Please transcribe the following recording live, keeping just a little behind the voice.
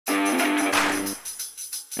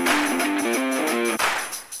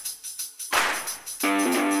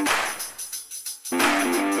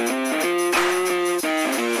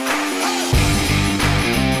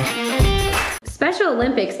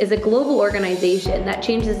Olympics is a global organization that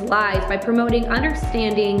changes lives by promoting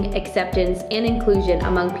understanding, acceptance, and inclusion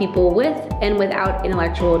among people with and without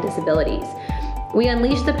intellectual disabilities. We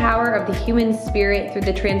unleash the power of the human spirit through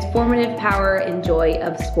the transformative power and joy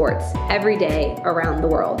of sports every day around the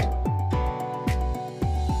world.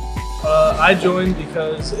 I joined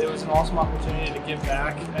because it was an awesome opportunity to give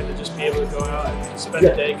back and to just be able to go out and spend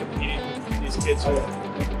a day competing with these kids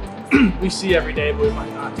who we see every day, but we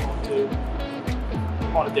might not talk to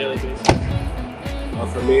on a daily basis.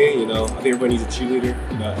 For me, I think everybody needs a cheerleader.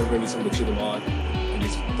 Everybody needs someone to cheer them on and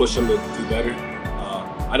just push them to do better.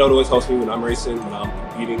 I know it always helps me when I'm racing, when I'm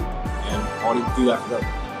competing, and I want to do that for them.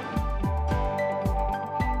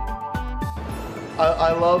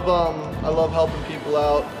 I love helping people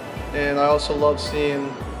out, and I also love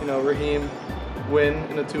seeing Raheem win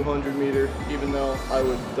in a 200 meter, even though I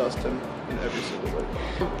would dust him in every single way.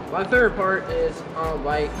 My favorite part is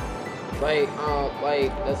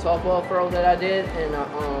like the softball throw that I did, and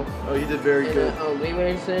oh, you did very good. Lee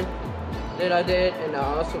Williamson that I did, and the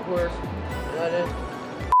awesome course that I did.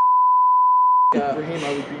 Raheem,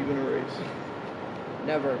 I would beat you in a race.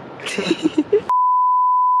 Never.